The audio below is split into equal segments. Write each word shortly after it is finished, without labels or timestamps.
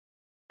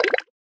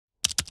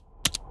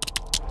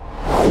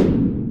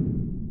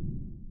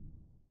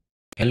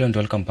Hello and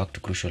welcome back to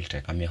Crucial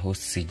Tech. I'm your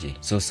host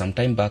CJ. So some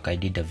time back I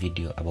did a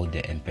video about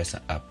the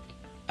Mpesa app,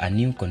 a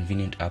new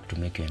convenient app to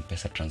make your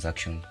Mpesa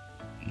transaction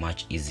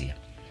much easier.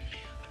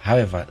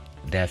 However,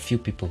 there are few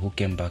people who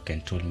came back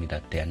and told me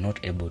that they are not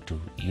able to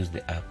use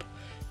the app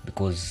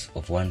because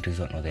of one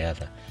reason or the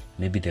other.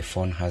 Maybe the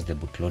phone has the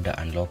bootloader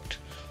unlocked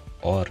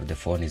or the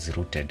phone is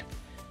rooted.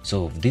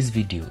 So this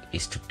video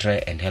is to try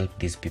and help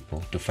these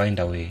people to find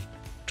a way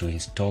to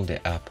install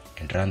the app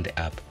and run the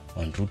app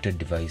on rooted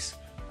device,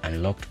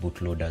 unlocked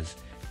bootloaders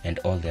and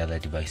all the other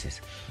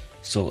devices.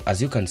 So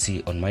as you can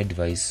see on my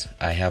device,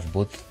 I have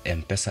both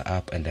Mpesa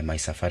app and the My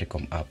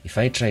Safaricom app. If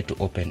I try to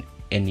open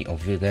any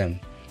of them,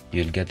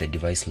 you'll get the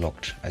device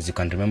locked. As you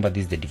can remember,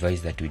 this is the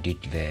device that we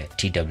did the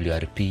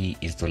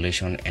TWRP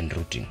installation and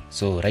routing.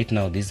 So right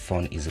now this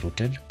phone is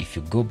rooted. If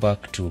you go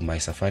back to My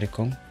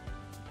Safaricom,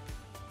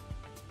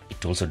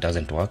 it also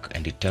doesn't work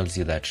and it tells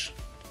you that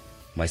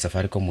My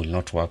Safaricom will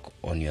not work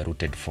on your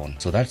rooted phone.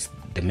 So that's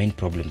the main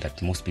problem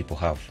that most people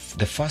have.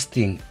 The first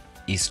thing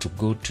is to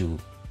go to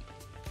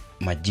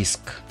Magisk.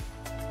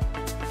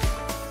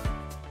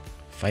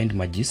 Find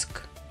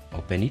Magisk,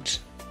 open it.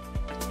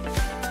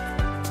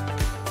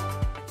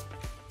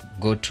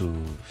 Go to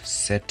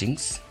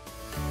settings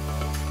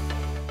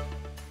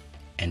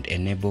and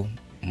enable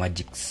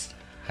magisk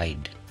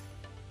hide.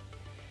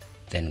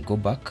 Then go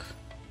back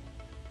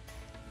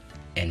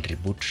and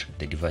reboot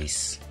the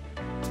device.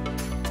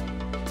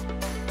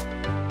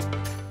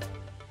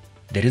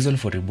 The reason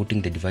for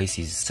rebooting the device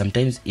is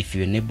sometimes if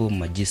you enable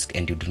Magisk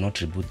and you do not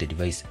reboot the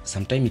device,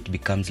 sometimes it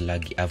becomes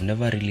laggy. I've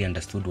never really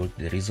understood what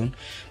the reason,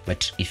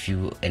 but if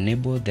you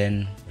enable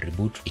then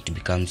reboot, it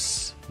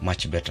becomes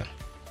much better.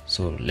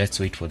 So let's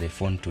wait for the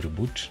phone to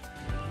reboot.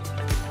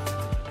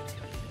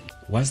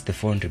 Once the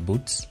phone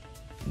reboots,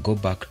 go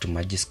back to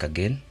Magisk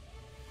again.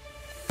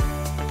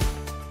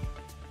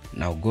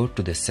 Now go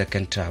to the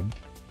second tab,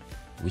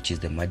 which is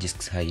the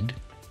Magisk hide.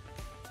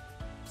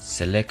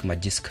 Select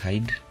Magisk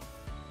hide.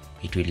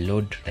 It will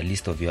load the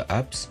list of your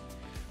apps.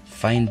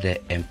 Find the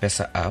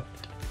Mpesa app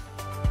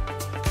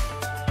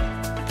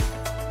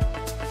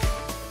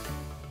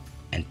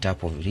and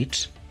tap on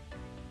it.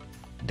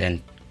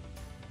 Then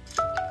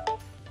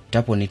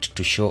tap on it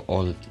to show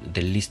all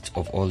the list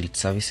of all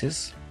its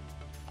services.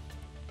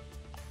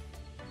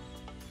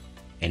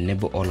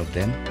 Enable all of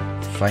them.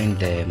 Find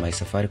the My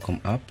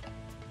Safaricom app.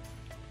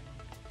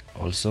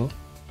 Also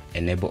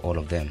enable all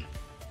of them.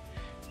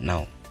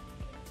 Now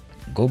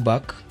go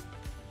back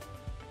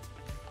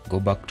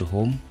to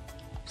home,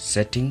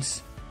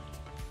 settings,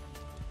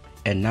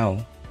 and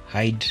now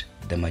hide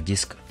the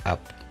Magisk app.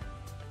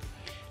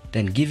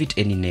 Then give it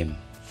any name.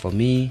 For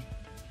me,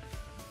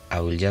 I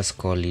will just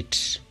call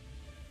it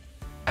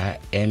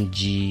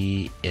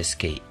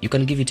MGSK. You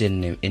can give it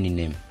any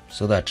name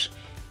so that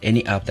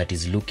any app that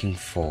is looking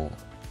for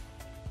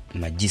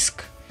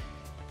Magisk,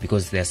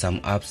 because there are some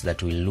apps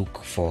that will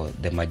look for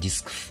the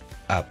Magisk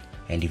app,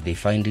 and if they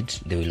find it,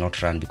 they will not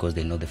run because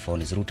they know the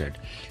phone is rooted.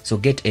 So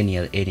get any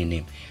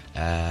name.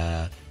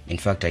 In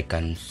fact, I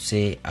can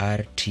say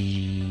RT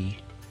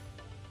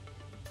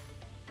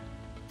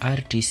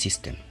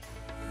system.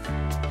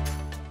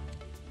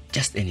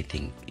 Just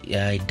anything.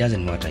 It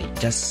doesn't matter.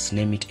 Just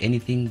name it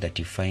anything that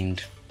you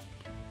find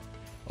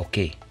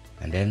okay,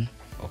 and then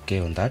okay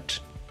on that.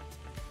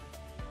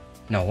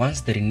 Now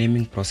once the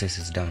renaming process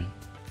is done,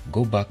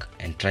 go back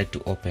and try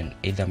to open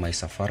either My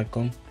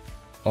Safaricom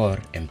or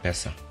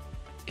Mpesa.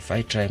 If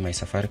I try My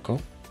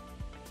Safaricom,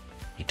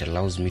 it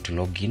allows me to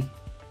log in.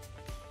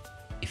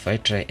 If I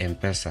try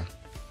Mpesa,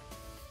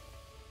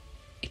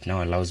 it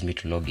now allows me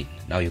to log in.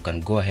 Now you can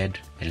go ahead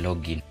and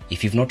log in.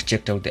 If you've not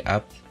checked out the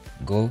app,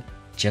 go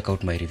check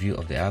out my review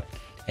of the app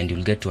and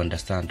you'll get to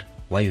understand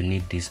why you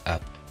need this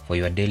app for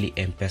your daily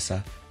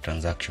Mpesa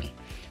transaction.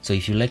 So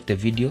if you liked the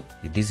video,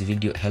 if this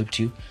video helped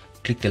you,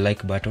 click the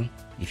like button.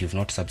 If you've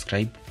not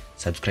subscribed,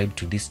 subscribe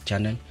to this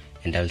channel,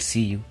 and I'll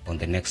see you on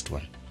the next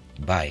one.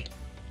 Bye.